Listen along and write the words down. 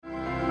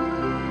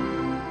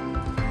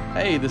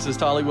Hey, this is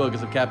Tally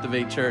Wilgis of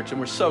Captivate Church, and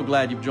we're so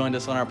glad you've joined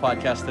us on our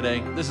podcast today.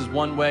 This is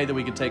one way that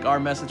we can take our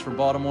message from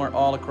Baltimore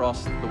all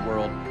across the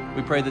world.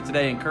 We pray that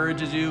today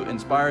encourages you,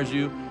 inspires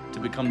you to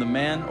become the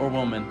man or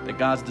woman that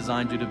God's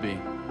designed you to be.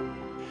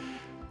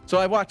 So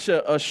I watch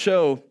a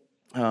show.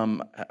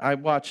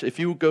 If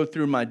you go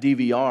through my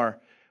DVR,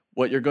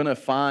 what you're going to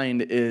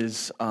find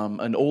is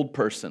an old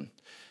person.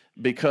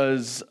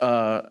 Because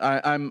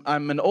I'm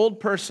an old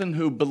person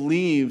who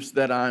believes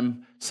that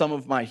I'm some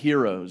of my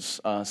heroes.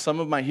 Some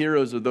of my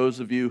heroes are those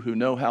of you who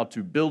know how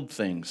to build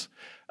things.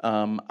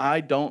 I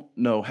don't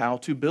know how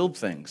to build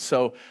things.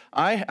 So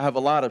I have a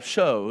lot of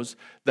shows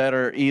that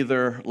are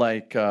either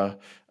like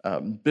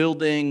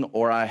building,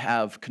 or I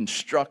have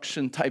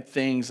construction type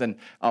things. And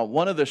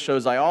one of the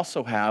shows I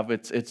also have,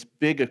 it's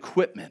big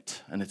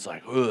equipment, and it's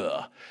like,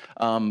 ugh.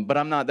 But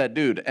I'm not that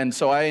dude. And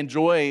so I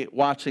enjoy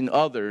watching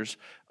others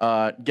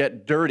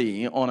get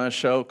dirty on a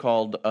show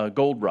called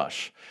Gold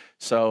Rush.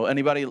 So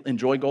anybody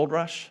enjoy Gold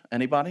Rush?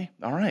 Anybody?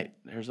 All right,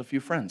 there's a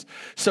few friends.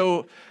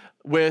 So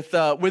with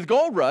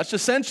Gold Rush,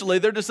 essentially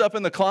they're just up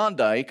in the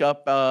Klondike,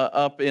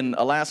 up in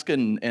Alaska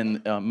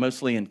and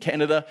mostly in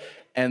Canada,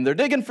 and they're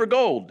digging for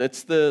gold.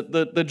 It's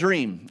the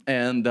dream.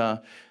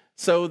 And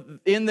so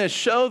in this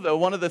show, though,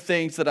 one of the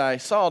things that I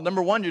saw,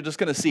 number one, you're just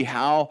going to see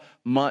how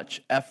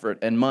much effort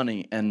and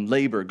money and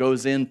labor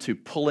goes into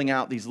pulling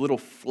out these little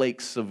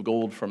flakes of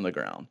gold from the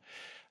ground.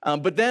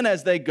 But then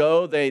as they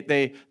go,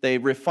 they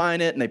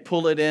refine it and they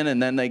pull it in,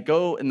 and then they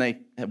go and they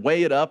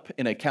weigh it up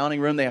in a counting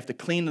room. They have to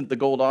clean the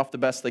gold off the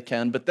best they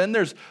can. But then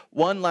there's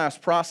one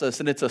last process,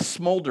 and it's a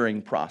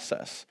smoldering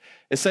process.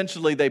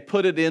 Essentially, they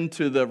put it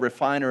into the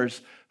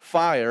refiner's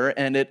fire,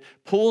 and it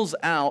pulls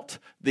out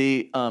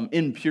the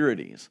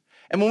impurities.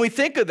 And when we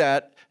think of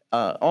that,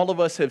 all of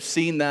us have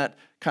seen that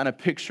kind of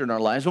picture in our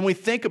lives. When we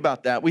think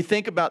about that, we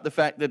think about the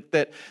fact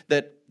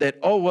that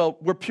oh, well,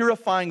 we're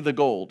purifying the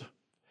gold.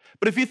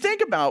 But if you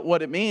think about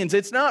what it means,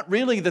 it's not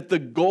really that the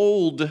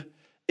gold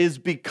is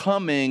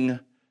becoming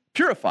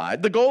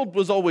purified. The gold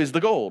was always the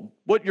gold.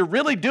 What you're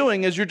really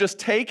doing is you're just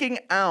taking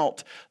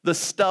out the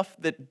stuff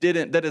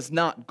that is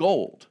not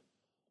gold,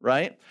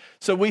 right?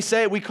 So we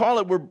call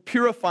it, we're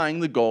purifying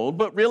the gold,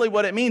 but really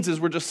what it means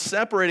is we're just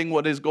separating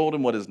what is gold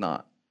and what is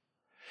not.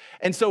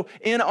 And so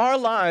in our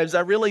lives,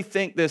 I really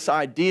think this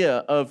idea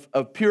of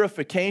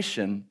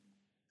purification,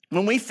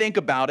 when we think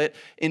about it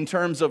in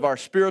terms of our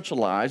spiritual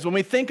lives, when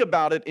we think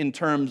about it in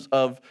terms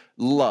of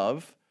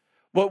love,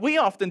 what we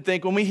often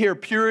think when we hear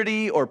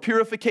purity or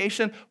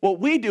purification, what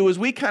we do is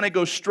we kind of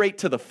go straight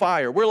to the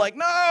fire. We're like,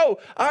 no,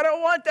 I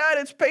don't want that.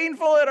 It's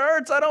painful. It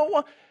hurts. I don't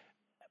want.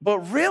 But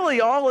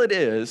really all it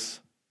is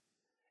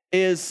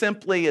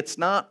simply, it's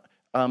not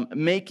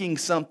making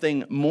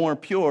something more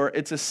pure.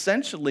 It's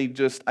essentially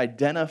just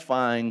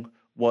identifying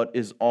what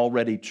is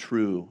already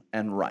true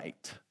and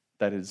right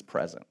that is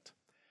present.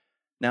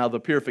 Now,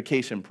 the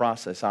purification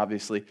process,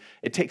 obviously,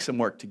 it takes some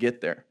work to get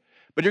there.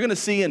 But you're going to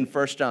see in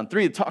 1 John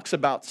 3, it talks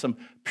about some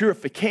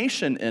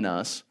purification in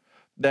us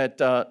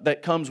that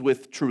comes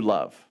with true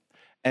love.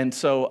 And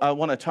so I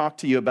want to talk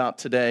to you about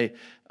today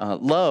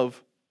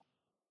love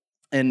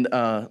and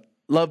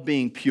love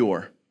being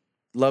pure.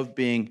 Love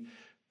being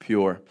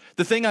pure.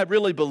 The thing I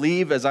really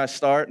believe as I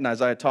start and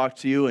as I talk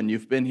to you, and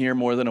you've been here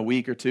more than a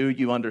week or two,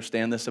 you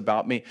understand this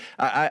about me.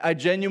 I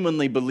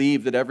genuinely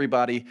believe that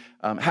everybody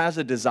has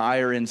a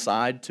desire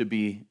inside to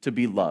be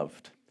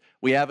loved.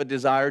 We have a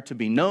desire to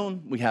be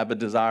known. We have a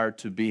desire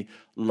to be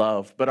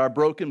loved. But our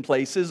broken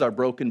places, our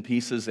broken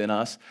pieces in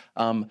us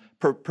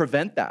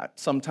prevent that.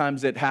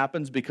 Sometimes it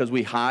happens because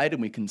we hide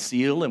and we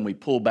conceal and we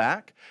pull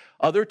back.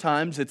 Other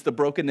times, it's the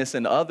brokenness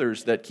in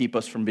others that keep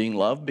us from being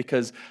loved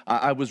because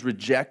I was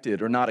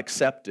rejected or not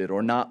accepted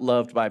or not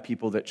loved by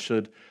people that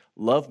should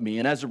love me.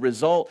 And as a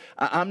result,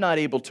 I'm not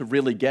able to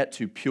really get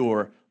to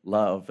pure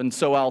love. And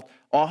so I'll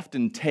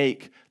often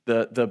take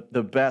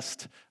the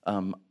best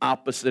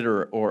opposite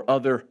or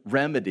other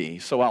remedy.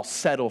 So I'll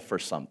settle for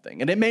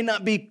something. And it may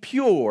not be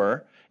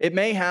pure. It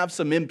may have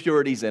some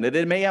impurities in it.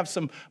 It may have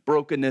some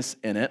brokenness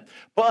in it.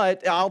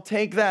 But I'll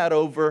take that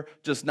over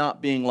just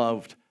not being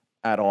loved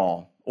at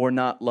all, or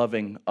not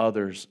loving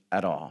others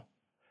at all.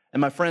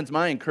 And my friends,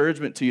 my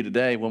encouragement to you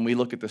today when we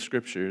look at the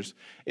scriptures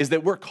is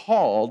that we're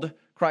called,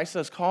 Christ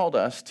has called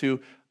us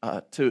to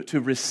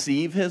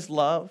receive his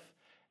love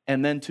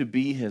and then to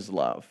be his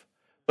love.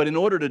 But in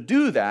order to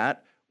do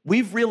that,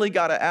 we've really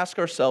got to ask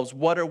ourselves,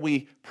 what are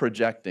we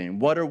projecting?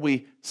 What are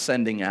we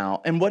sending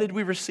out? And what did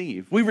we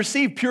receive? We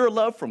received pure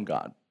love from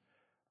God.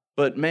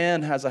 But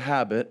mankind has a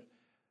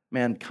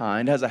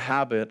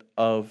habit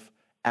of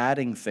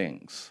adding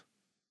things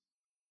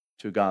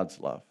to God's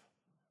love.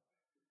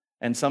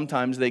 And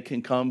sometimes they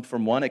can come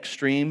from one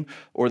extreme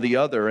or the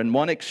other. And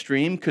one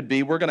extreme could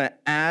be we're going to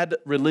add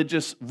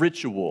religious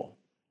ritual.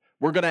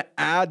 We're going to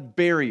add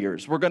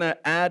barriers. We're going to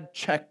add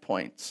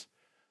checkpoints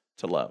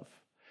to love.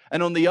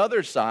 And on the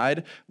other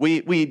side,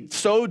 we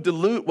so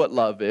dilute what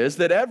love is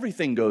that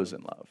everything goes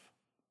in love.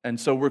 And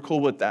so we're cool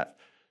with that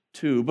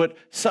too. But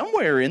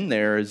somewhere in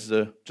there is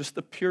just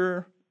the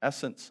pure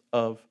essence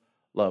of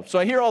love. So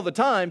I hear all the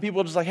time,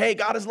 people are just like, hey,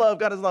 God is love,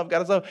 God is love,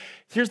 God is love.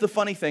 Here's the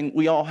funny thing,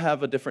 we all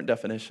have a different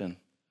definition.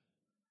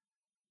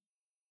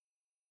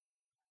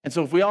 And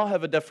so if we all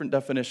have a different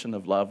definition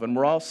of love, and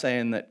we're all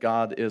saying that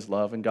God is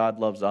love, and God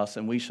loves us,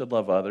 and we should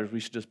love others, we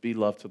should just be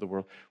love to the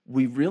world,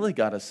 we really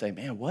got to say,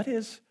 man, what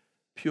is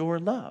pure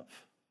love?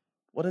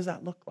 What does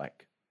that look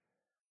like?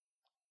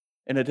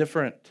 In a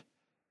different,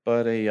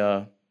 but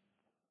a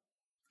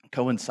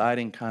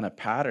coinciding kind of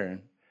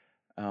pattern,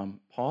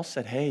 Paul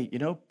said, hey,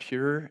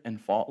 pure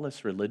and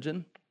faultless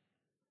religion,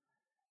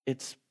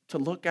 it's to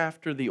look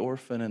after the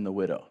orphan and the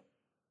widow.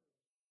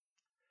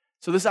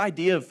 So this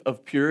idea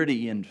of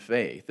purity in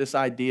faith, this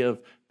idea of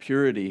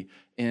purity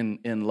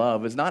in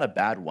love is not a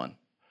bad one.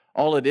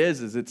 All it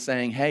is it's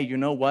saying, hey, you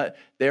know what?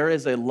 There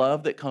is a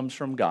love that comes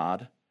from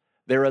God.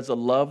 There is a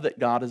love that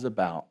God is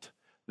about.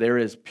 There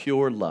is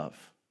pure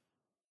love.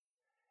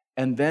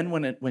 And then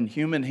when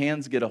human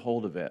hands get a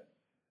hold of it,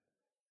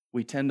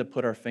 we tend to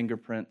put our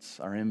fingerprints,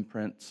 our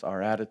imprints,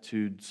 our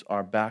attitudes,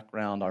 our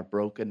background, our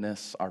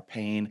brokenness, our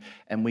pain,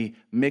 and we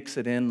mix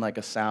it in like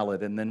a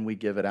salad, and then we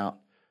give it out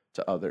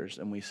to others.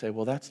 And we say,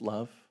 well, that's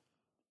love.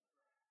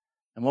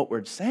 And what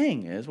we're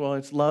saying is, well,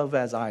 it's love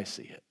as I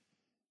see it.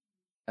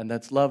 And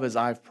that's love as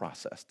I've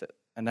processed it.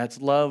 And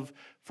that's love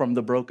from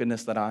the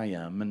brokenness that I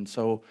am. And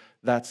so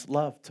that's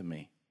love to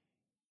me.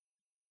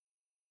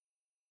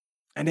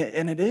 And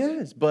it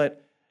is,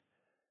 but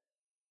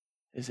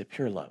is it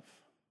pure love?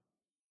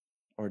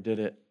 Or did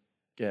it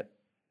get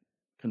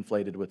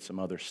conflated with some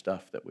other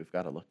stuff that we've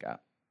got to look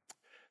at?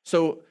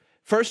 So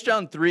 1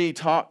 John 3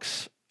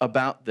 talks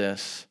about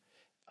this,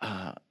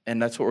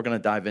 and that's what we're going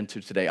to dive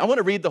into today. I want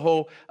to read the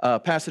whole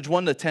passage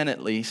 1 to 10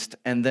 at least,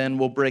 and then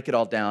we'll break it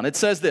all down. It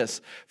says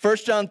this, 1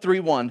 John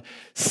 3:1,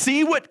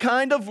 see what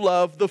kind of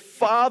love the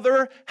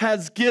Father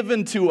has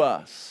given to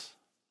us.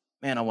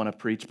 Man, I want to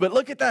preach, but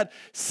look at that.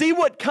 See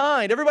what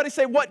kind. Everybody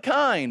say what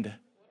kind.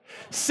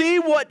 See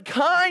what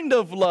kind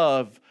of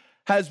love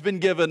has been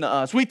given to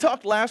us. We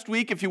talked last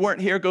week, if you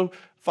weren't here, go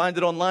find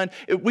it online.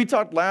 We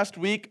talked last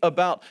week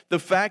about the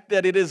fact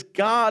that it is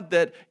God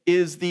that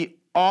is the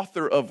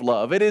author of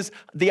love. It is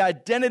the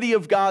identity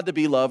of God to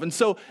be love. And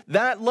so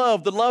that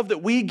love, the love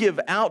that we give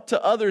out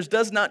to others,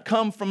 does not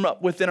come from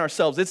within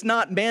ourselves. It's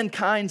not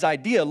mankind's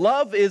idea.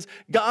 Love is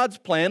God's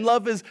plan.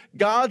 Love is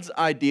God's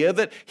idea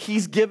that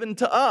He's given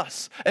to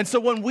us. And so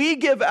when we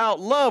give out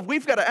love,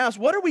 we've got to ask,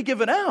 what are we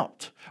giving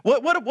out?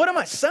 What am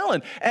I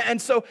selling?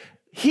 And so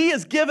He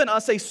has given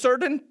us a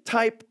certain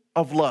type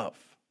of love,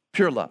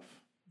 pure love.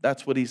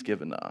 That's what He's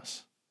given to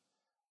us.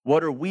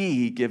 What are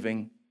we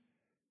giving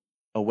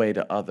away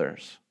to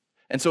others?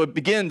 And so it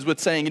begins with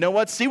saying, you know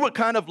what? See what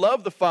kind of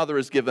love the Father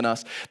has given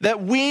us,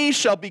 that we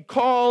shall be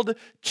called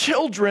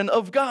children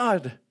of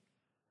God.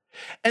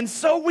 And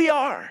so we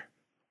are.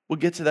 We'll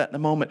get to that in a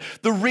moment.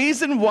 The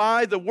reason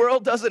why the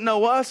world doesn't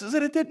know us is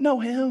that it didn't know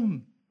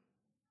Him.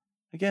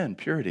 Again,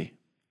 purity.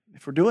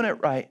 If we're doing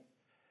it right,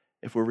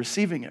 if we're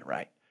receiving it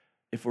right,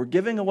 if we're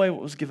giving away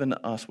what was given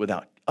to us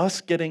without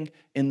us getting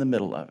in the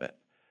middle of it,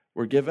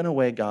 we're giving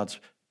away God's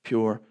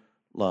pure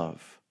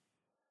love.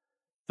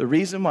 The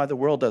reason why the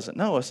world doesn't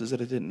know us is that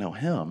it didn't know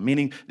Him,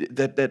 meaning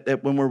that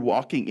when we're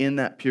walking in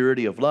that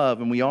purity of love,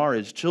 and we are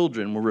His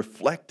children, we're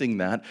reflecting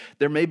that.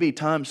 There may be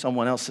times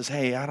someone else says,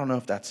 hey, I don't know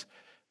if that's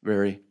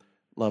very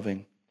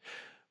loving.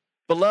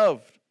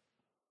 Beloved,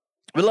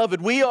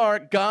 we are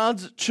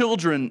God's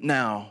children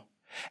now.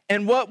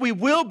 And what we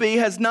will be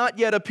has not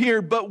yet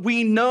appeared, but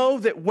we know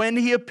that when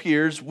He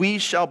appears, we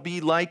shall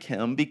be like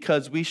Him,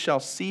 because we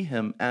shall see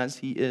Him as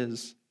He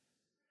is.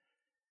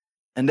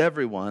 And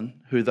everyone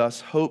who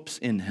thus hopes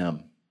in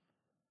Him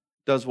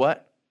does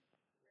what?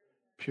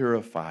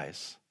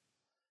 Purifies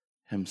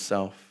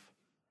himself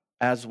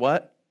as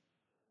what?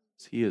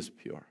 As He is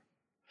pure.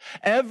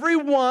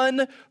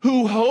 Everyone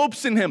who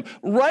hopes in Him.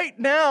 Right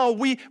now,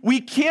 we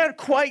can't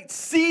quite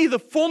see the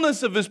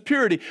fullness of His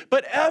purity,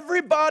 but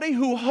everybody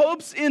who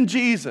hopes in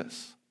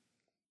Jesus,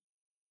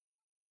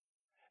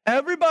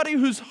 everybody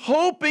who's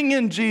hoping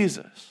in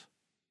Jesus,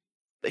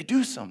 they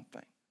do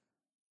something.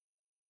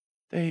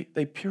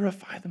 They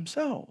purify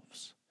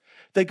themselves.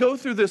 They go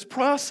through this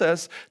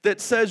process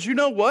that says, you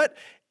know what?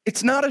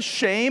 It's not a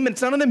shame.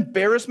 It's not an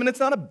embarrassment.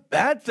 It's not a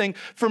bad thing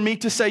for me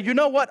to say, you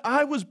know what?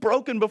 I was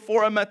broken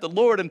before I met the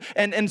Lord.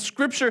 And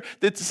Scripture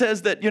that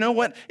says that, you know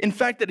what? In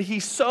fact, that He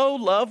so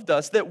loved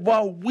us that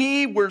while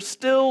we were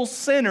still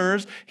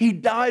sinners, He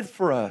died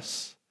for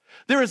us.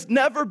 There has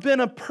never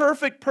been a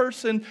perfect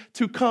person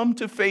to come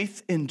to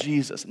faith in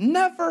Jesus.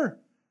 Never.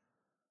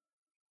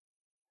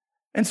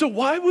 And so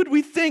why would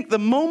we think the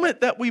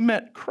moment that we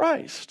met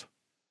Christ,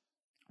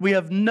 we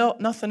have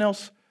nothing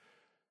else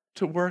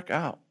to work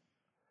out?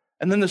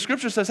 And then the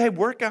Scripture says, hey,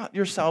 work out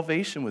your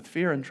salvation with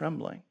fear and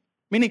trembling.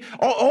 Meaning,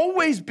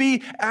 always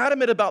be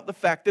adamant about the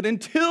fact that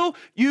until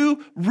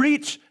you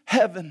reach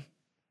heaven,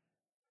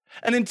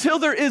 and until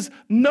there is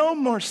no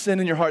more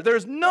sin in your heart,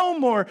 there's no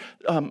more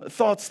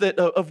thoughts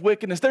of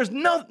wickedness, there's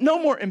no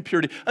more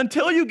impurity.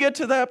 Until you get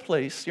to that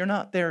place, you're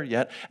not there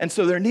yet. And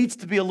so there needs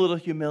to be a little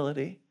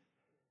humility.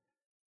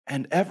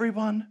 And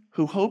everyone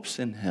who hopes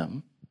in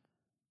Him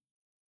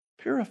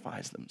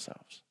purifies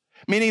themselves.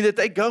 Meaning that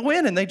they go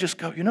in and they just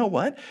go, you know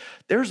what?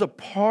 There's a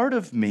part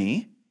of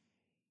me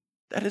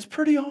that is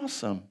pretty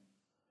awesome.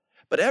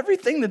 But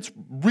everything that's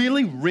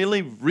really,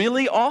 really,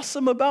 really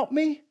awesome about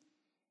me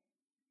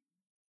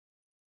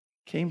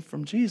came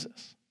from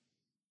Jesus.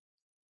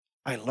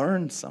 I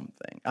learned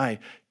something. I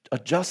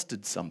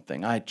adjusted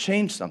something. I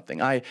changed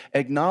something. I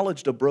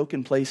acknowledged a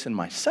broken place in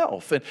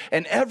myself.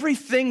 And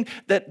everything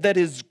that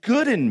is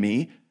good in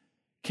me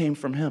came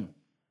from him.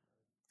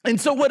 And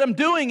so what I'm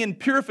doing in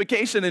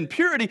purification and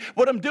purity,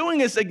 what I'm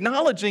doing is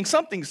acknowledging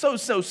something so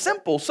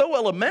simple, so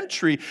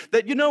elementary,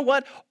 that you know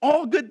what?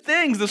 All good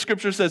things, the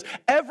scripture says,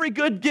 every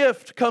good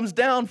gift comes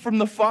down from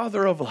the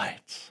Father of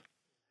lights.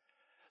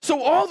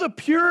 So all the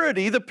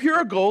purity, the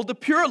pure gold, the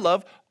pure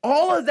love,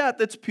 all of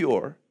that's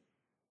pure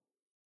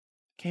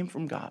came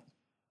from God.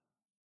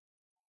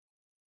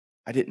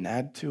 I didn't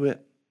add to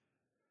it.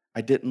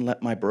 I didn't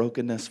let my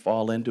brokenness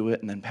fall into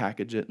it and then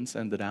package it and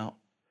send it out.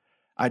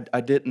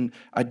 I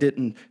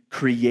didn't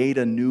create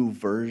a new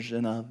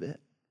version of it.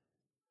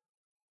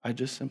 I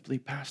just simply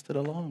passed it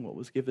along, what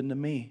was given to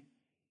me.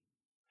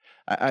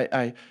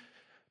 I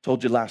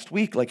told you last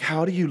week, like,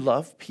 how do you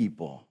love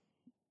people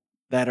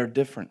that are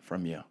different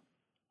from you?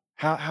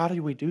 How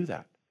do we do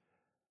that?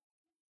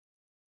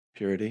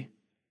 Purity.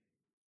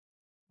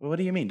 Well, what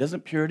do you mean?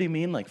 Doesn't purity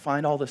mean like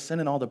find all the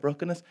sin and all the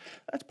brokenness?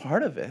 That's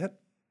part of it.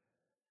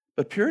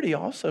 But purity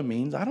also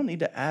means I don't need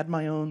to add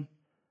my own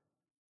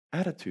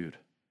attitude.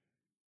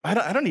 I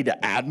don't need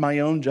to add my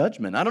own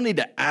judgment. I don't need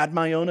to add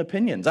my own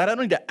opinions. I don't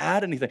need to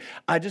add anything.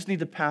 I just need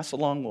to pass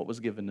along what was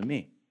given to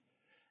me.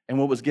 And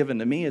what was given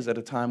to me is at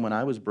a time when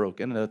I was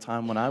broken, at a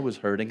time when I was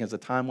hurting, at a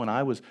time when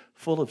I was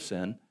full of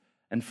sin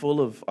and full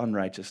of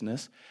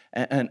unrighteousness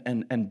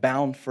and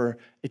bound for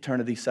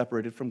eternity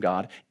separated from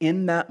God.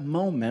 In that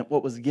moment,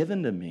 what was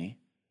given to me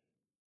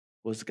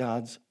was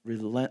God's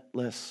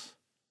relentless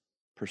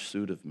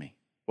pursuit of me.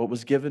 What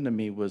was given to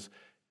me was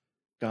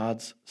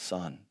God's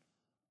Son,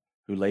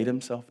 who laid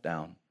himself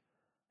down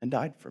and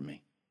died for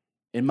me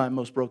in my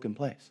most broken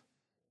place.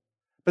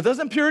 But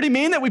doesn't purity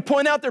mean that we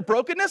point out their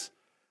brokenness?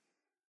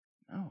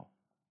 No.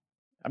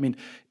 I mean,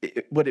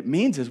 what it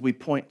means is we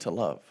point to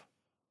love.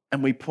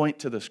 And we point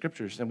to the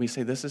scriptures and we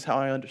say, this is how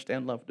I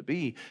understand love to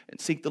be.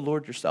 And seek the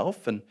Lord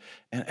yourself and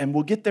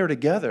we'll get there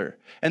together.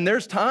 And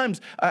there's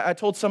times, I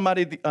told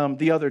somebody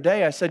the other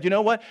day, I said, you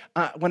know what?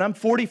 When I'm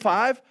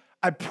 45,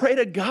 I pray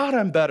to God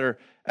I'm better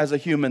as a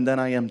human than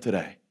I am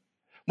today.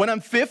 When I'm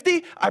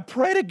 50, I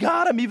pray to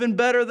God I'm even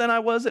better than I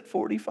was at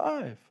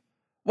 45.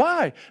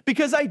 Why?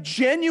 Because I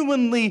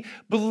genuinely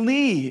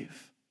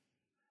believe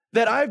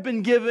that I've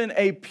been given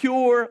a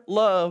pure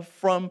love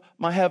from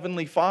my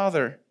Heavenly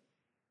Father.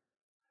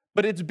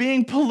 But it's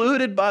being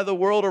polluted by the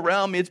world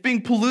around me. It's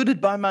being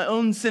polluted by my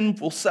own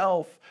sinful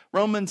self.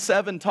 Romans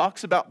 7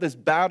 talks about this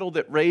battle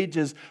that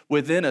rages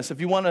within us. If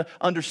you want to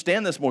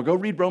understand this more, go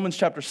read Romans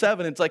chapter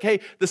 7. It's like, hey,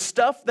 the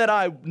stuff that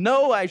I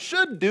know I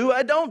should do,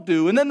 I don't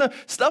do. And then the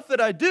stuff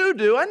that I do,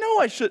 I know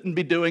I shouldn't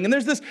be doing. And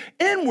there's this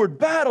inward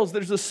battles.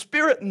 There's a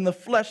spirit in the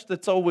flesh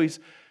that's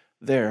always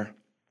there.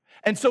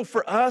 And so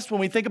for us, when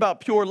we think about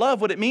pure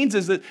love, what it means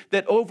is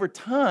that over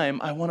time,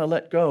 I want to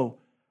let go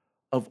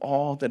of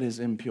all that is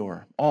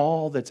impure,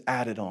 all that's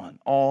added on,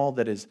 all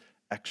that is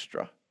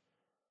extra.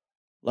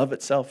 Love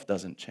itself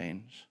doesn't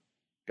change.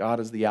 God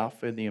is the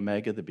Alpha and the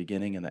Omega, the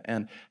beginning and the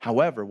end.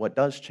 However, what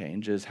does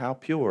change is how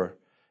pure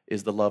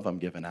is the love I'm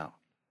giving out.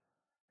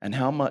 And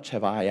how much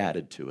have I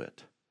added to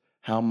it?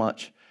 How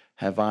much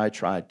have I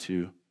tried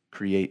to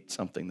create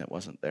something that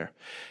wasn't there?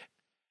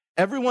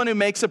 Everyone who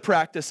makes a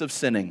practice of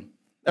sinning,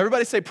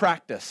 everybody say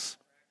practice.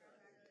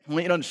 I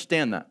want you to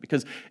understand that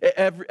because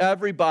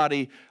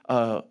everybody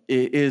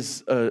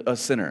is a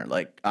sinner.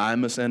 Like,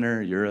 I'm a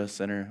sinner, you're a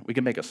sinner. We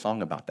can make a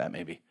song about that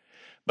maybe,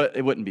 but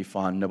it wouldn't be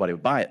fun. Nobody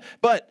would buy it.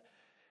 But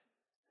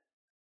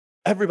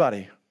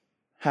everybody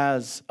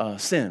has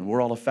sin.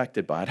 We're all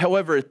affected by it.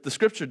 However, the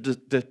scripture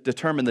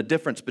determine the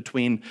difference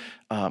between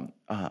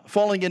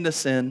falling into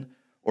sin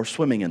or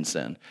swimming in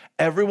sin.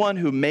 Everyone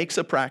who makes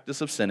a practice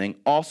of sinning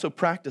also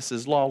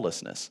practices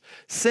lawlessness.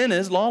 Sin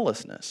is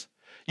lawlessness.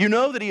 You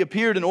know that he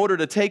appeared in order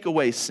to take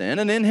away sin,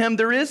 and in him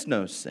there is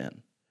no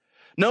sin.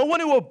 No one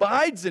who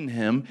abides in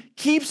him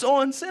keeps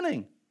on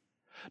sinning.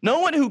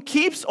 No one who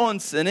keeps on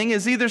sinning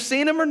has either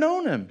seen him or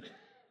known him.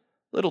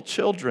 Little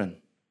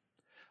children,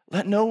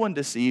 let no one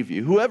deceive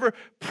you. Whoever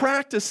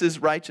practices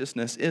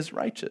righteousness is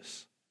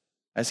righteous,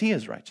 as he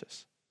is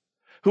righteous.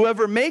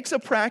 Whoever makes a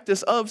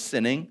practice of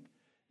sinning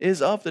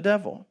is of the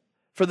devil,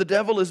 for the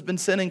devil has been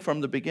sinning from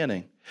the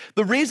beginning.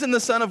 The reason the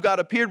Son of God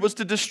appeared was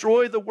to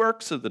destroy the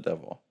works of the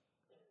devil.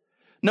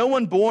 No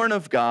one born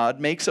of God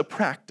makes a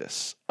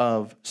practice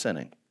of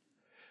sinning.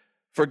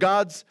 For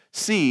God's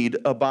seed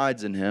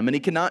abides in him, and he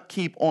cannot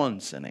keep on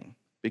sinning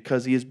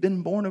because he has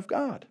been born of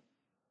God.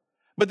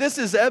 But this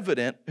is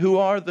evident,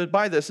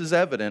 by this is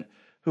evident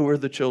who are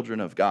the children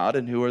of God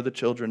and who are the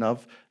children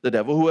of the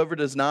devil. Whoever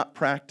does not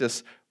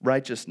practice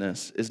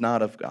righteousness is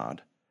not of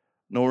God,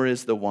 nor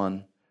is the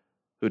one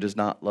who does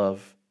not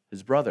love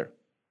his brother.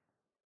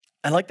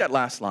 I like that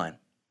last line.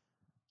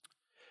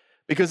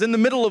 Because in the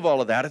middle of all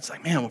of that, it's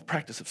like, man,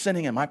 practice of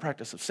sinning and my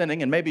practice of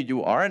sinning, and maybe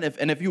you are, and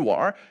if you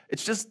are,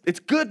 it's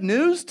good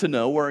news to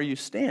know where you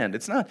stand.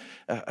 It's not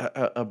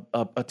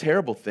a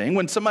terrible thing.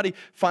 When somebody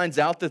finds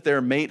out that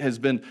their mate has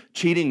been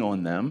cheating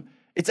on them,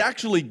 it's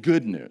actually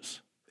good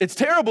news. It's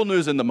terrible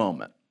news in the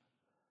moment.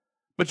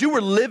 But you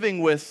were living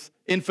with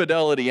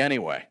infidelity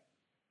anyway.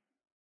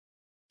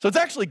 So it's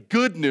actually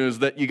good news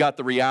that you got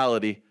the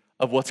reality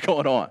of what's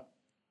going on.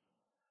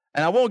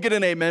 And I won't get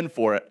an amen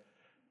for it.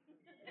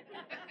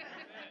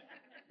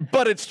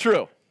 But it's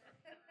true.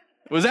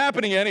 It was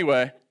happening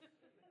anyway.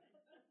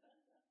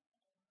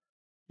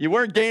 You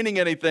weren't gaining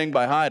anything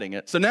by hiding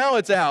it. So now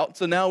it's out,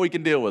 so now we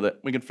can deal with it.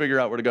 We can figure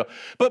out where to go.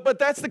 But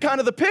that's the kind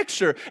of the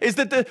picture, is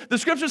that the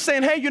scripture's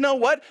saying, hey, you know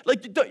what?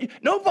 Like,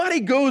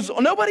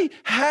 nobody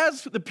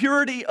has the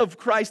purity of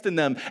Christ in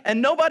them,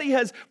 and nobody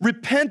has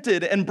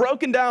repented and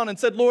broken down and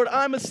said, Lord,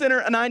 I'm a sinner,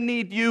 and I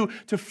need you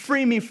to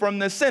free me from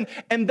this sin.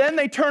 And then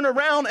they turn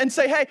around and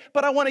say, hey,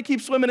 but I want to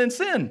keep swimming in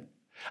sin.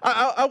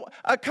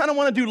 I kind of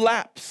want to do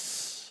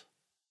laps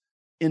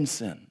in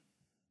sin.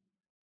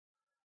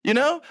 You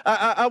know,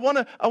 I want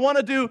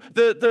to do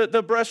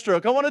the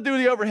breaststroke. I want to do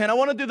the overhand. I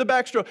want to do the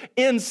backstroke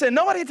in sin.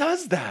 Nobody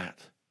does that.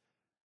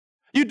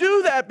 You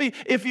do that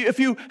if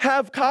you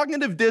have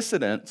cognitive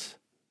dissonance,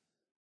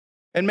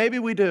 and maybe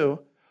we do,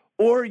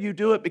 or you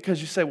do it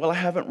because you say, well, I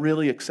haven't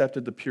really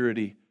accepted the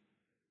purity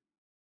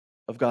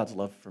of God's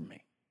love for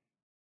me.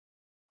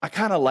 I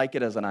kind of like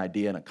it as an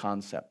idea and a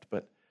concept,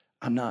 but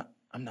I'm not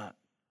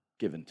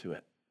given to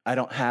it. I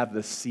don't have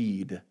the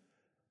seed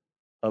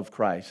of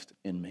Christ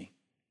in me.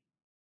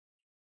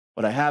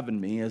 What I have in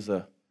me is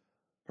a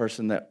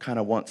person that kind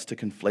of wants to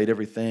conflate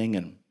everything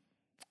and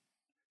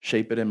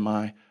shape it in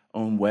my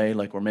own way,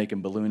 like we're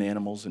making balloon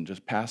animals, and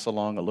just pass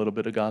along a little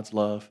bit of God's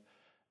love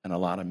and a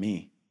lot of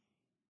me.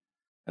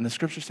 And the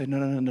scriptures say,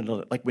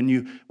 no. Like when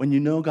you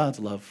know God's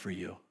love for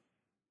you,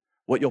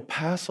 what you'll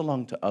pass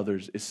along to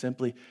others is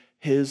simply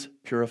his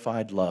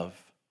purified love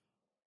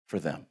for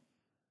them.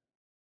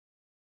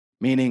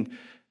 Meaning,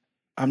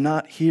 I'm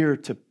not here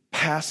to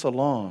pass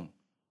along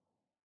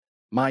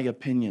my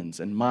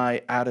opinions and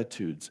my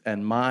attitudes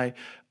and my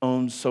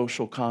own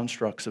social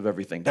constructs of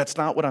everything. That's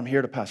not what I'm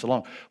here to pass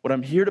along. What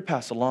I'm here to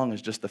pass along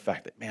is just the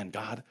fact that, man,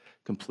 God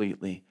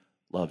completely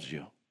loves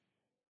you.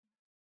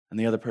 And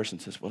the other person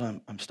says,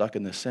 well, I'm stuck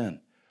in this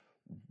sin.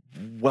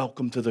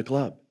 Welcome to the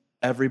club.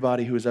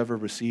 Everybody who has ever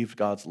received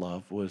God's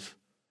love was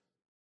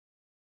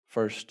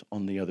first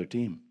on the other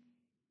team.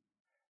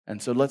 And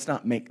so let's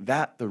not make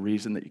that the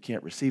reason that you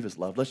can't receive his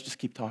love. Let's just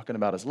keep talking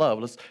about his love.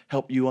 Let's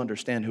help you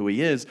understand who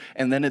he is.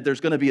 And then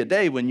there's going to be a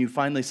day when you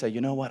finally say, you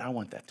know what, I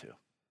want that too.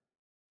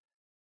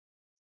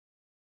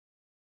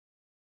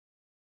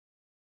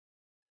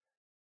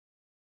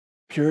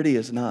 Purity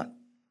is not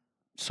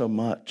so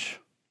much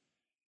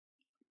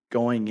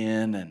going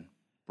in and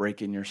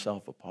breaking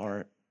yourself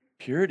apart.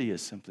 Purity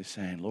is simply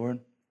saying, Lord,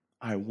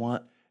 I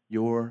want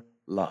your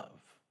love,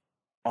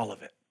 all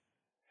of it.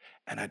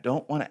 And I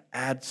don't want to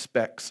add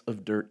specks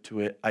of dirt to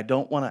it. I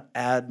don't want to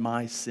add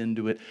my sin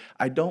to it.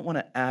 I don't want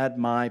to add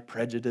my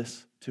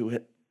prejudice to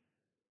it.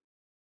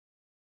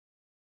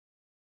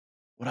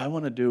 What I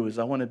want to do is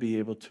I want to be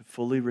able to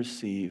fully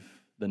receive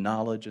the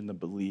knowledge and the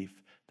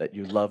belief that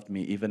you loved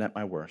me even at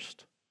my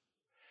worst.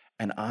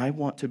 And I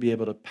want to be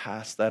able to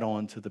pass that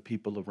on to the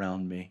people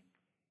around me,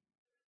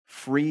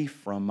 free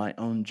from my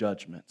own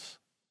judgments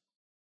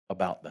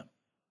about them.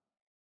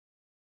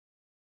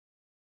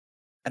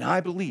 And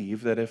I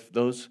believe that if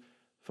those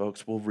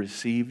folks will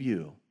receive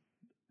you,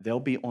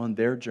 they'll be on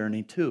their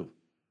journey too.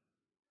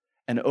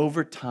 And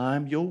over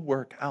time, you'll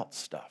work out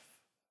stuff.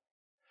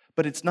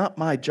 But it's not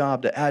my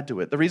job to add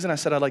to it. The reason I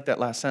said I like that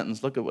last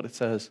sentence, look at what it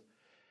says.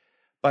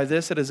 By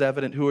this it is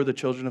evident who are the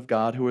children of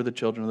God, who are the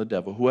children of the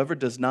devil. Whoever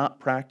does not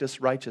practice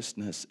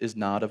righteousness is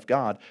not of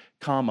God.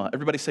 Comma.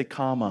 Everybody say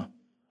comma.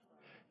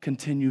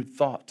 Continued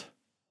thought.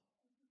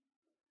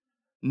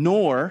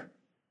 Nor,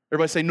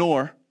 everybody say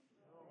nor.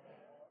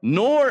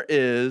 Nor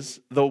is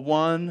the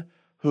one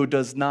who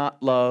does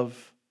not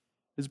love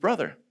his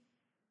brother.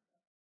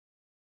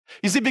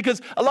 You see,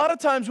 because a lot of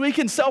times we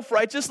can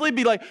self-righteously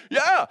be like,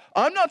 yeah,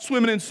 I'm not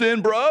swimming in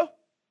sin, bro.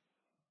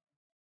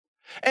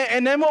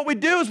 And then what we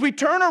do is we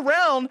turn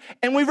around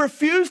and we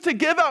refuse to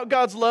give out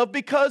God's love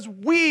because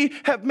we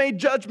have made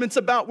judgments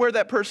about where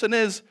that person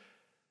is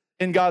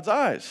in God's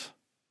eyes.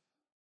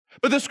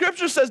 But the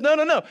scripture says,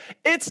 no.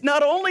 It's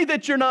not only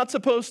that you're not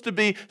supposed to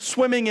be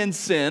swimming in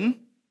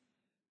sin,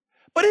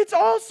 but it's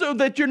also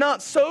that you're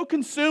not so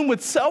consumed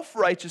with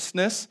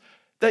self-righteousness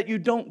that you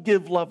don't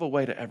give love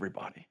away to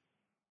everybody.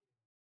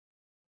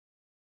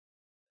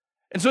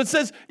 And so it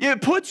says,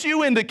 it puts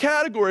you in the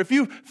category. If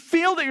you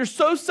feel that you're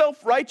so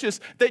self-righteous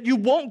that you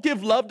won't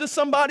give love to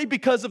somebody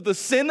because of the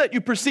sin that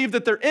you perceive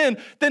that they're in,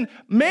 then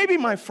maybe,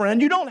 my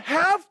friend, you don't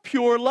have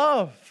pure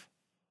love.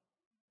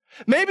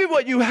 Maybe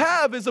what you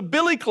have is a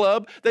billy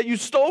club that you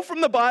stole from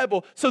the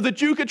Bible so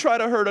that you could try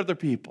to hurt other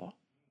people.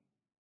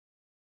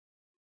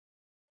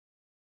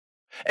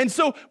 And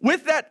so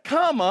with that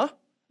comma,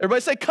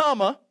 everybody say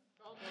comma,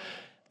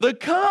 The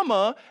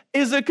comma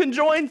is a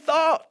conjoined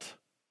thought.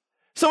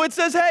 So it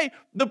says, hey,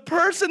 the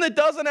person that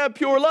doesn't have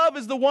pure love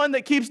is the one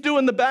that keeps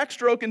doing the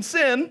backstroke and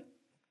sin,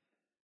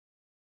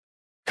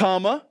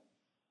 comma,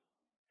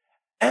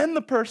 and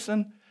the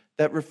person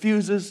that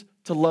refuses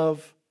to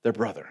love their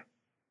brother.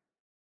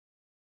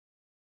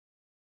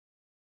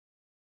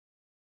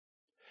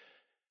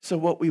 So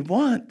what we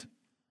want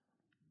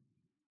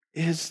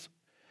is,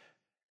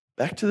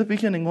 back to the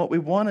beginning, what we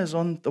want is,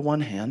 on the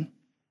one hand,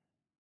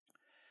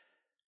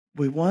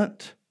 we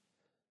want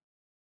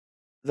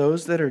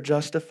those that are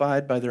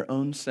justified by their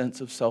own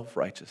sense of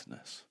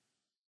self-righteousness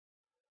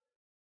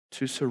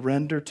to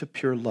surrender to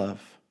pure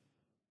love.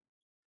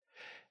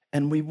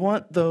 And we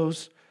want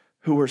those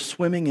who are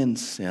swimming in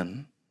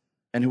sin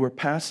and who are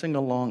passing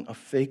along a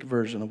fake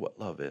version of what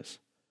love is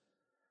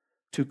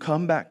to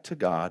come back to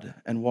God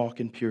and walk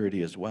in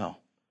purity as well.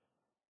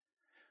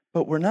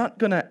 But we're not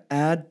going to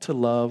add to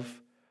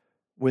love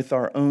with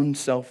our own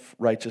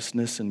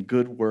self-righteousness and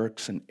good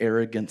works and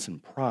arrogance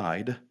and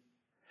pride.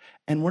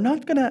 And we're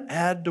not going to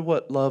add to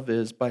what love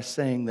is by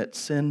saying that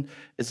sin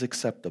is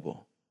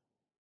acceptable.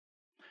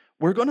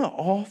 We're going to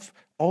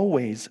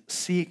always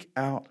seek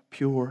out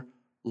pure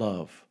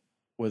love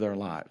with our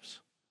lives.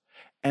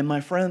 And my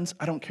friends,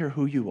 I don't care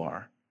who you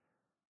are.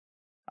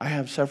 I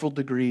have several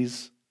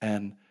degrees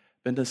and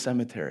been to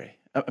seminary.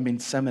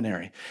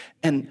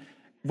 And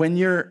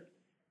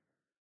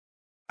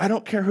I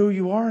don't care who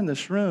you are in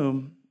this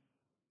room,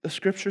 the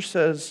scripture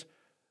says,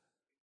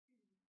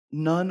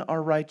 none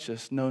are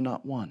righteous, no,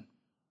 not one.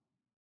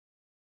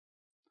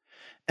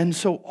 And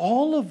so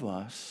all of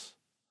us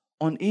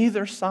on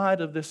either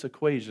side of this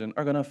equation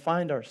are going to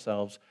find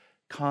ourselves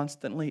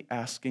constantly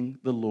asking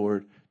the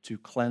Lord to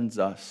cleanse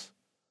us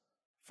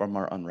from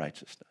our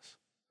unrighteousness.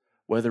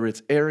 Whether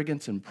it's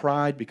arrogance and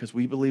pride because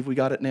we believe we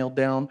got it nailed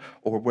down,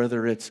 or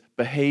whether it's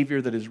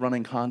behavior that is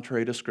running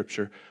contrary to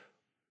Scripture,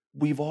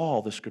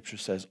 the Scripture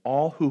says,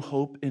 all who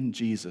hope in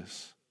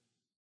Jesus,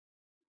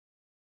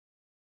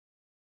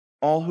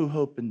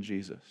 will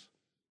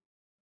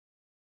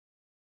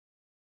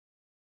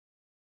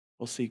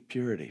seek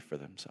purity for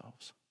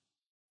themselves.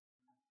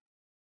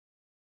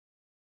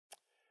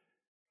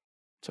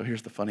 So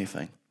here's the funny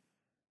thing.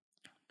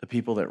 The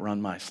people that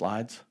run my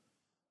slides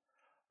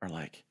are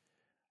like,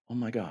 oh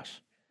my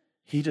gosh,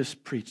 he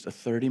just preached a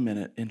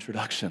 30-minute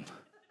introduction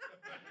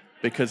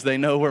because they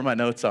know where my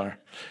notes are.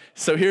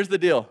 So here's the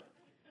deal.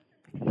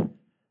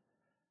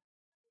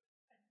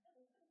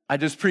 I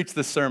just preached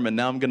the sermon.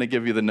 Now I'm going to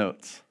give you the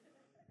notes.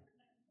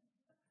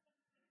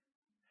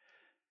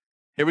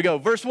 Here we go.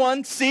 Verse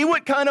 1, see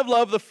what kind of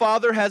love the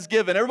Father has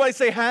given. Everybody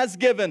say, has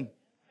given.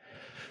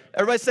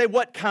 Everybody say,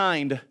 what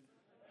kind?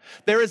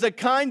 There is a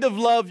kind of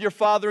love your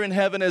Father in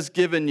heaven has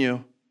given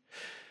you.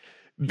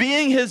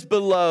 Being his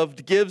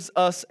beloved gives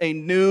us a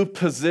new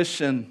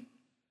position.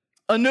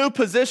 A new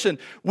position.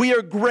 We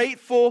are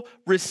grateful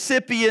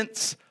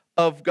recipients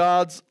of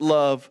God's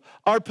love.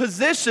 Our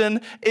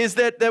position is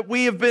that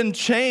we have been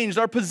changed.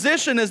 Our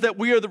position is that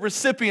we are the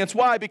recipients.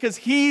 Why? Because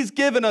he's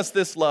given us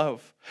this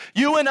love.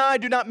 You and I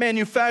do not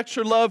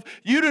manufacture love.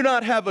 You do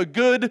not have a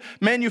good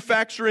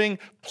manufacturing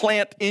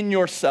plant in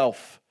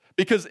yourself.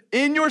 Because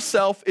in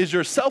yourself is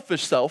your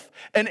selfish self,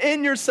 and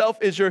in yourself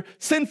is your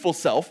sinful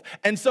self.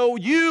 And so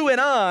you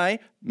and I,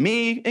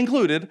 me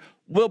included,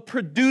 will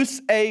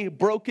produce a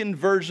broken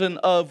version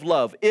of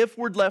love if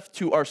we're left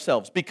to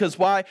ourselves. Because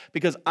why?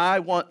 Because I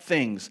want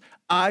things.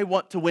 I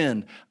want to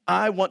win.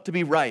 I want to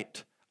be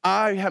right.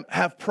 I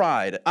have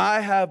pride.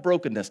 I have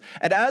brokenness.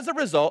 And as a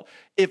result,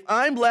 if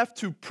I'm left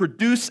to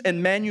produce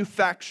and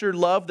manufacture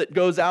love that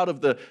goes out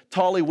of the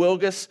Tally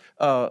Wilgis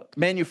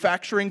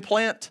manufacturing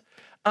plant,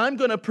 I'm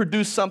going to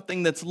produce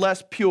something that's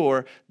less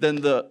pure than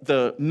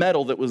the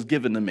metal that was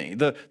given to me,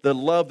 the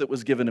love that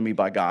was given to me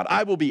by God.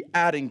 I will be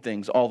adding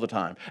things all the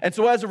time. And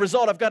so as a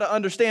result, I've got to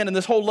understand in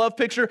this whole love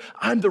picture,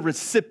 I'm the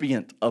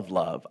recipient of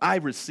love. I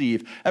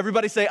receive.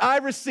 Everybody say, I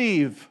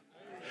receive.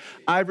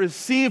 I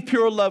receive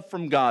pure love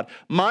from God.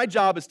 My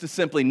job is to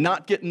simply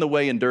not get in the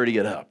way and dirty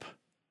it up.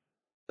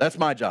 That's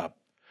my job.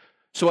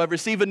 So I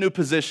receive a new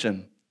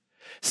position.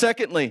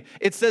 Secondly,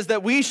 it says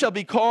that we shall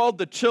be called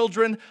the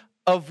children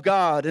of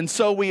God, and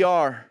so we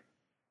are.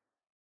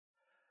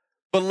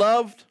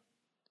 Beloved,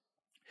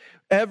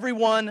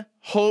 everyone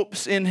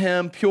hopes in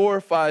him,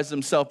 purifies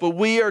himself, but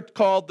we are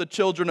called the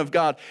children of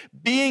God.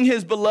 Being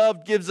his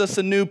beloved gives us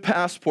a new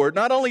passport,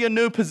 not only a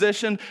new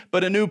position,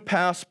 but a new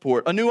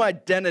passport, a new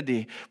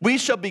identity. We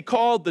shall be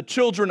called the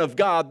children of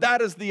God.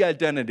 That is the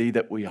identity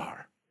that we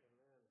are.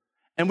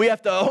 And we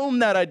have to own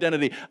that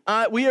identity.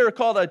 We are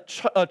called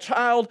a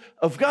child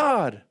of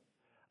God.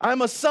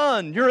 I'm a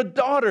son. You're a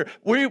daughter.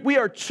 We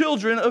are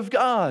children of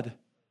God.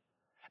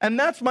 And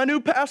that's my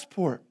new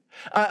passport.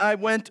 I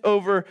went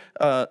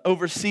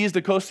overseas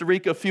to Costa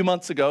Rica a few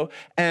months ago,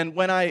 and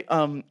when I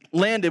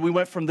landed, we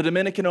went from the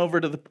Dominican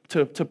over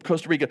to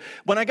Costa Rica.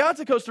 When I got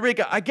to Costa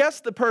Rica, I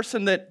guess the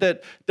person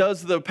that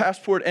does the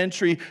passport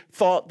entry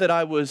thought that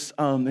I was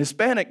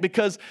Hispanic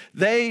because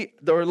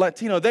or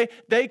Latino.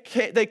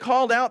 They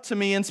called out to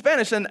me in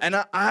Spanish, and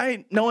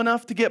I know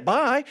enough to get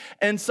by,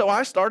 and so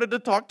I started to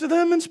talk to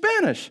them in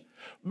Spanish.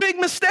 Big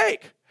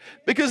mistake,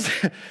 because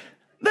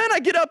then I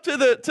get up to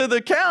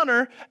the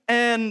counter,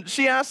 and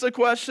she asks a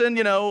question,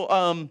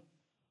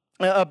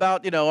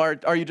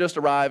 about, are you just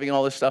arriving and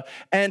all this stuff.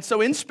 And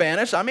so in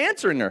Spanish, I'm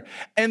answering her.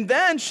 And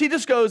then she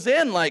just goes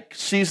in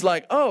she's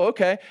like, oh,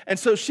 okay. And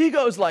so she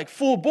goes like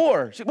full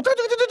bore. And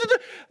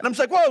I'm just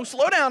like, whoa,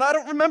 slow down. I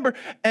don't remember.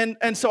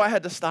 And so I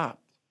had to stop.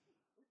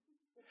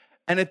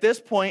 And at this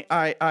point,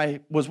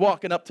 I was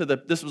walking up to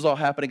this was all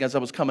happening as I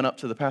was coming up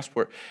to the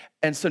passport.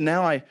 And so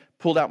now I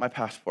pulled out my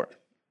passport.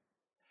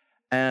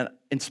 And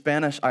in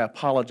Spanish, I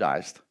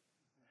apologized.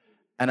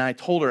 And I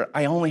told her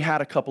I only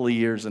had a couple of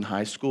years in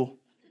high school,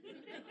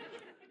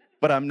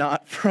 but I'm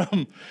not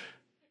from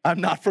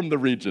the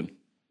region.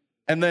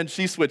 And then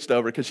she switched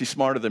over because she's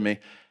smarter than me,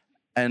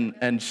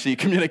 and she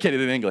communicated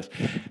in English.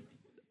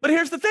 But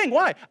here's the thing,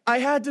 why? I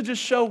had to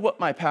just show what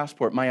my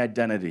passport, my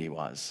identity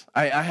was.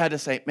 I had to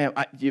say, man,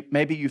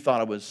 maybe you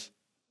thought I was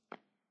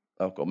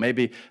local.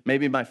 Maybe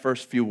my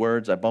first few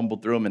words, I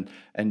bumbled through them,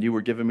 and you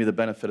were giving me the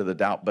benefit of the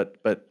doubt,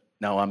 but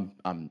no,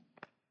 I'm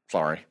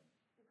sorry.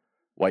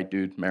 White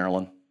dude,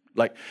 Maryland.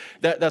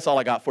 That's all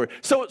I got for you.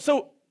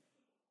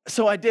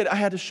 So I did. I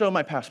had to show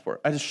my passport.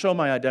 I had to show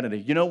my identity.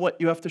 You know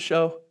what you have to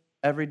show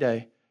every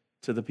day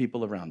to the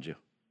people around you?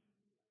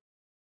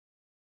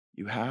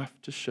 You have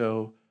to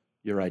show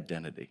your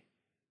identity.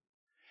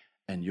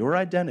 And your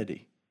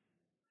identity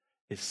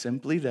is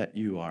simply that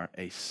you are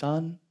a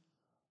son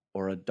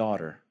or a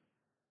daughter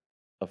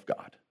of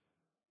God.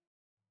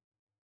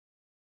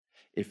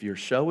 If you're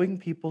showing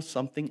people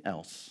something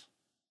else,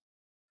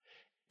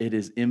 it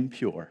is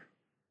impure.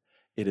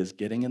 It is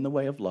getting in the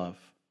way of love,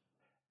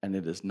 and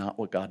it is not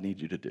what God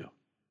needs you to do.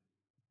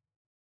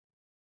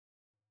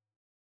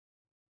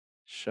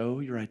 Show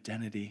your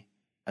identity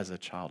as a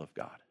child of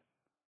God.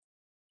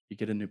 You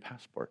get a new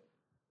passport.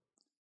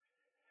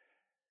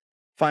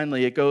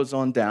 Finally, it goes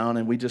on down,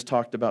 and we just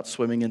talked about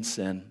swimming in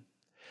sin.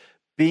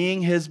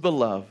 Being His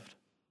beloved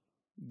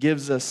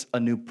gives us a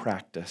new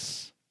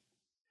practice.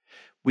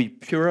 We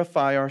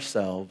purify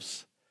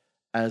ourselves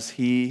as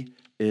He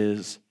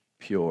is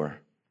pure.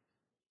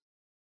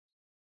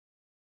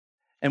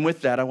 And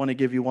with that, I want to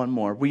give you one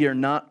more. We are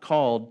not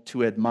called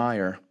to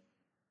admire.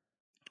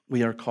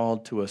 We are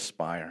called to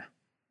aspire.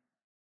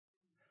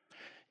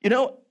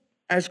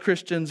 As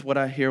Christians, what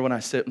I hear when I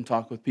sit and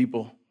talk with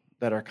people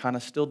that are kind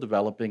of still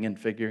developing and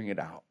figuring it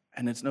out,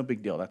 and it's no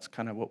big deal. That's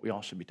kind of what we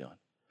all should be doing.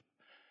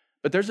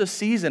 But there's a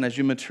season as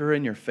you mature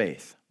in your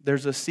faith.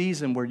 There's a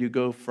season where you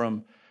go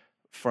from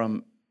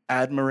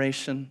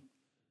admiration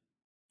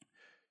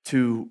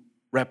to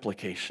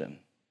replication.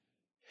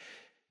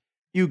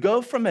 You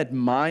go from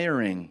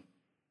admiring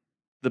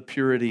the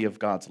purity of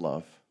God's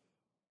love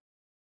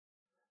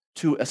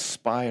to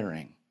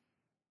aspiring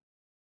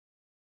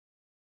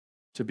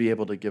to be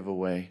able to give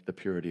away the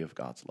purity of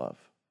God's love.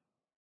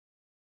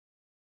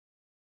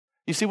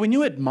 You see, when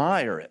you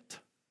admire it,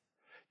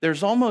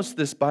 there's almost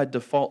this by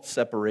default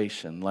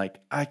separation,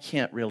 I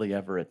can't really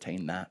ever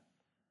attain that.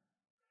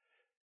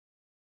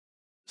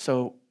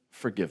 So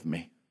forgive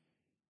me.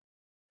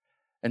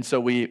 And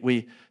so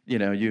you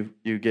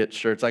get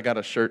shirts. I got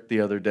a shirt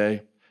the other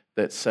day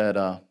that said,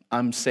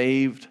 I'm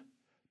saved,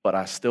 but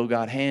I still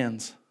got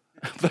hands.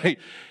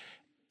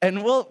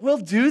 And we'll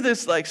do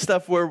this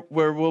stuff where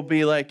we'll be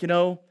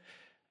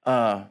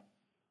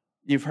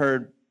you've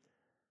heard,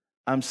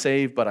 I'm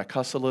saved, but I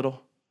cuss a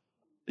little.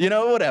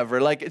 Whatever.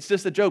 It's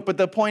just a joke. But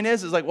the point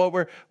is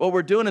what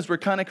we're doing is we're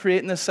kind of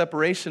creating this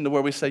separation to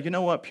where we say, you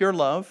know what, pure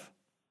love,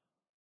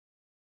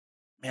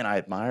 man, I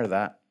admire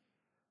that.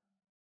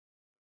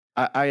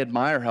 I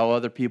admire how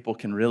other people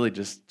can really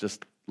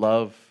just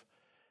love.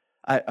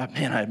 I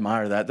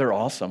admire that. They're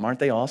awesome. Aren't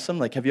they awesome?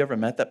 Have you ever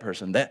met that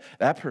person?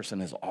 That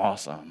person is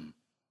awesome.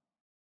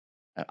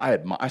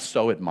 I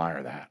so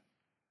admire that.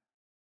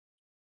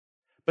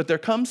 But there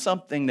comes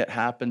something that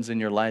happens in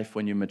your life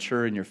when you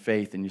mature in your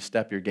faith and you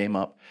step your game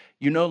up.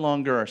 You no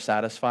longer are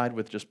satisfied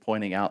with just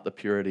pointing out the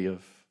purity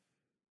of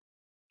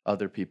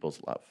other people's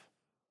love.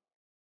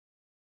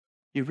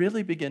 You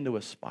really begin to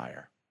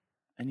aspire.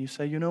 And you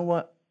say, you know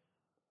what?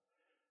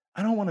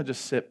 I don't want to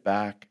just sit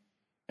back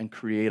and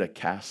create a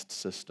caste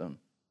system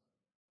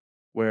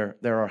where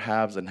there are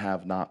haves and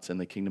have-nots in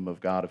the kingdom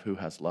of God of who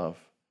has love.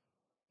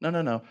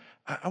 No.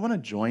 I want to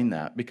join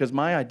that because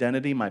my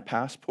identity, my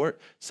passport,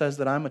 says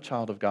that I'm a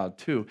child of God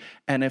too.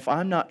 And if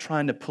I'm not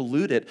trying to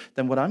pollute it,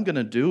 then what I'm going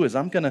to do is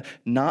I'm going to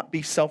not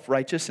be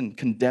self-righteous and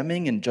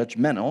condemning and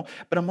judgmental,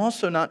 but I'm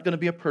also not going to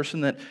be a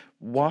person that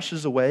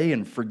washes away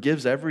and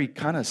forgives every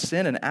kind of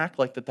sin and act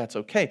like that's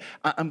okay.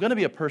 I'm going to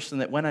be a person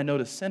that when I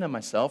notice sin in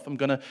myself, I'm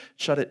going to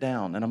shut it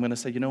down. And I'm going to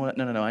say, you know what?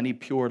 No. I need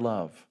pure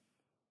love.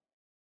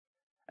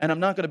 And I'm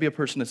not going to be a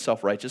person that's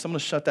self-righteous. I'm going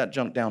to shut that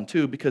junk down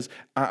too, because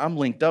I'm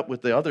linked up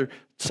with the other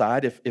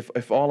side.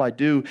 If all I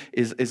do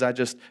is I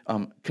just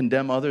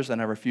condemn others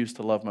and I refuse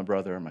to love my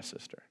brother or my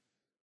sister.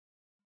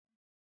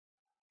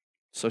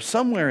 So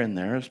somewhere in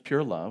there is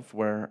pure love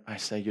where I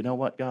say, you know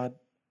what, God?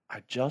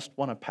 I just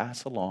want to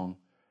pass along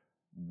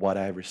what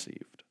I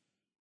received.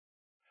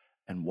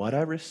 And what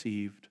I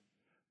received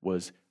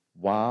was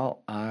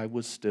while I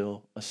was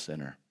still a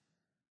sinner,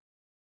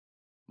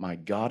 my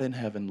God in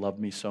heaven loved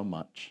me so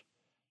much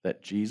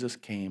that Jesus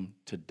came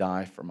to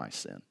die for my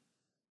sin.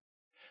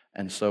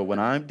 And so when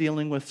I'm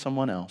dealing with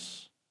someone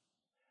else,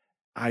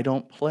 I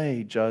don't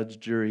play judge,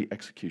 jury,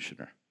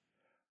 executioner.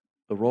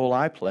 The role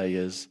I play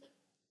is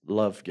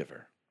love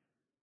giver.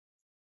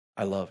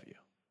 I love you.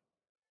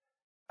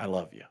 I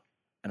love you.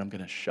 And I'm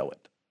going to show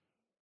it.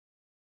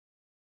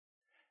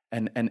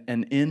 And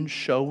in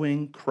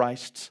showing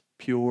Christ's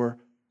pure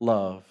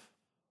love,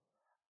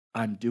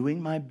 I'm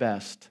doing my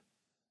best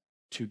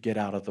to get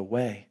out of the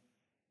way.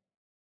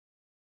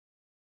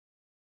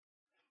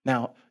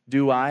 Now,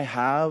 do I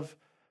have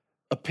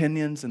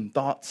opinions and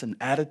thoughts and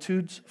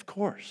attitudes? Of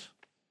course.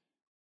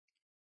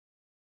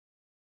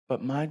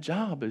 But my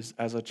job is,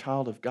 as a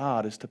child of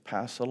God, is to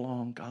pass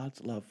along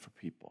God's love for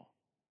people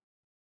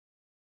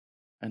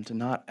and to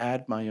not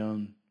add my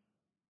own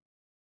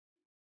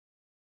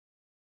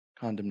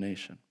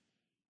condemnation.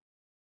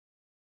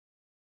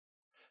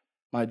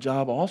 My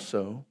job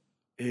also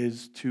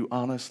is to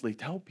honestly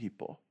tell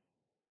people,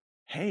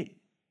 hey,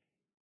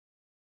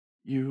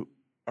 you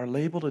are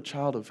labeled a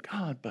child of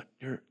God, but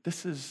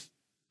this is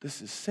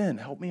sin.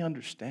 Help me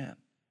understand.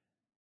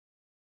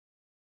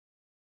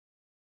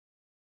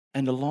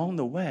 And along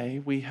the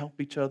way, we help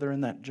each other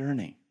in that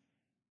journey.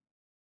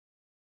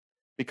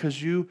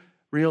 Because you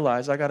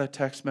realize, I got a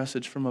text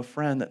message from a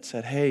friend that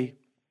said, hey,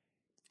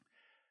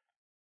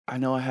 I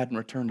know I hadn't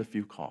returned a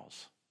few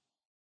calls.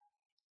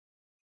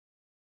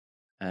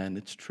 And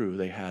it's true,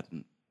 they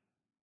hadn't.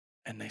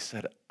 And they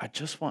said, I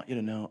just want you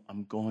to know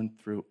I'm going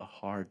through a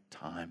hard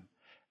time.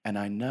 And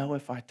I know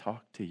if I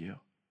talk to you,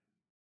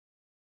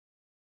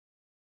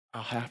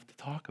 I'll have to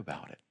talk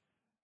about it.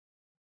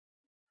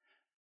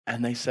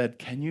 And they said,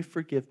 can you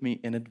forgive me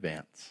in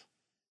advance?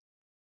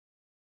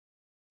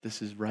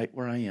 This is right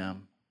where I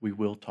am. We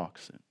will talk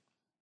soon.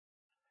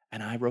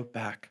 And I wrote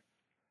back,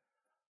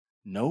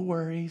 no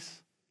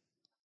worries.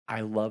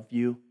 I love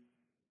you.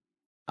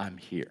 I'm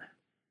here.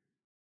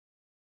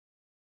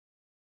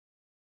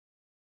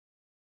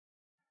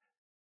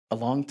 A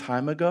long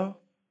time ago,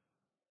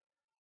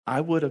 I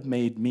would have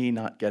made me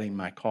not getting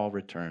my call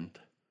returned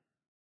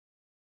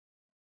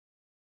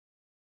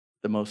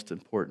the most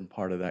important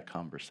part of that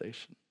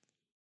conversation.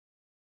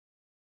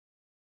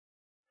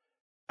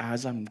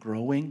 As I'm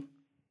growing,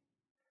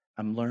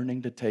 I'm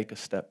learning to take a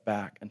step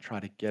back and try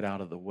to get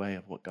out of the way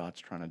of what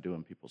God's trying to do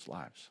in people's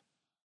lives.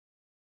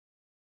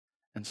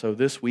 And so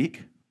this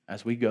week,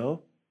 as we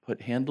go,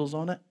 put handles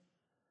on it.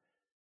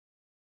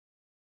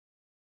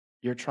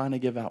 You're trying to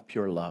give out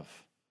pure love.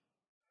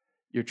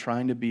 You're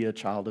trying to be a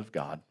child of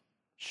God.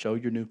 Show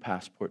your new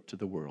passport to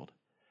the world.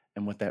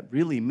 And what that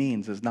really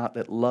means is not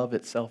that love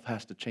itself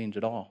has to change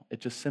at all.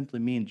 It just simply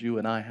means you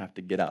and I have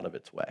to get out of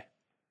its way.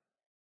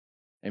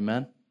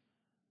 Amen?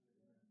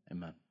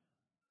 Amen.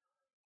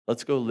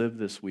 Let's go live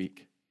this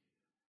week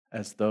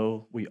as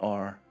though we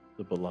are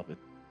the beloved.